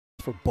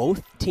For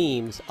both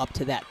teams up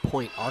to that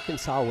point,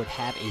 Arkansas would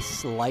have a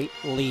slight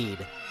lead.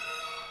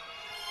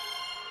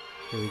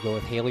 Here we go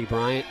with Hayleigh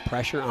Bryant,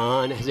 pressure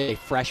on as a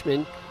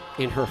freshman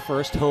in her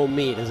first home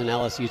meet as an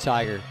LSU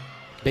Tiger.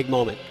 Big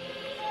moment.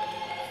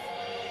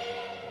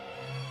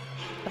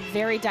 A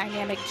very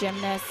dynamic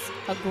gymnast,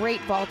 a great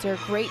vaulter,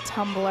 great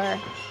tumbler.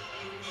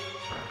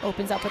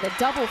 Opens up with a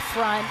double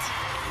front.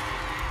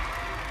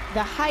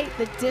 The height,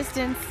 the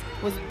distance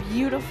was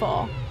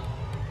beautiful.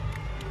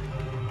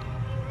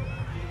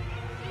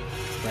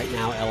 Right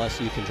now,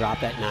 LSU can drop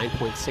that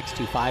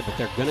 9.625, but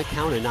they're going to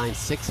count a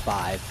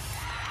 9.65.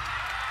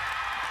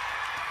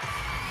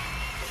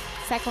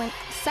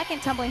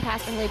 Second tumbling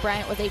pass from Hayleigh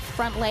Bryant was a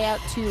front layout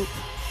to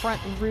front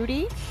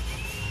Rudy.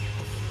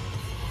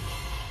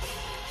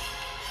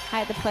 I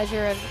had the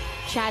pleasure of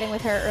chatting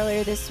with her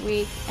earlier this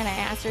week, and I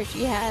asked her if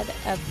she had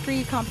a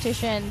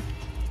pre-competition,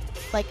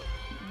 like,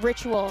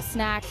 ritual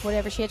snack,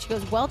 whatever she had. She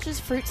goes, Welch's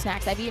fruit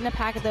snacks. I've eaten a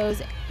pack of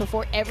those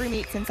before every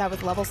meet since I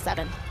was level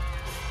 7.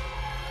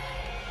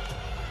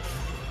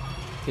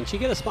 Can she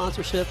get a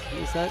sponsorship?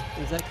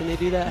 Can they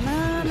do that?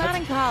 Not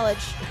in college.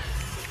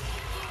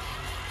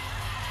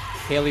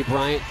 Hayleigh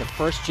Bryant, the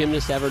first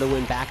gymnast ever to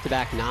win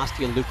back-to-back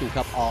Nastia Lucan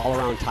Cup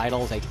all-around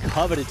titles, a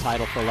coveted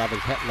title for level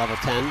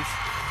 10s.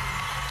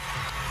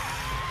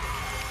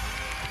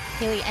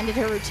 Hayleigh ended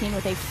her routine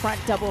with a front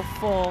double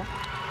full.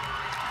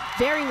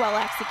 Very well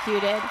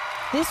executed.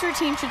 This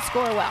routine should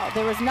score well.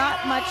 There was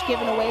not much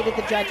given away to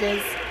the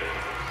judges.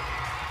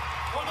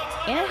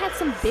 And it had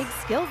some big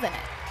skills in it.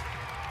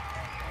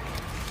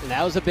 And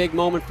that was a big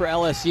moment for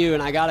LSU,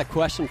 and I got a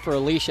question for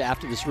Alicia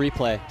after this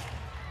replay.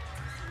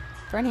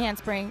 Front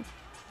handspring,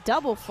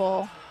 double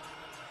full.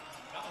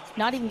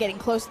 Not even getting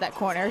close to that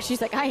corner. She's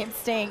like, I am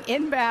staying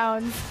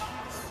inbounds.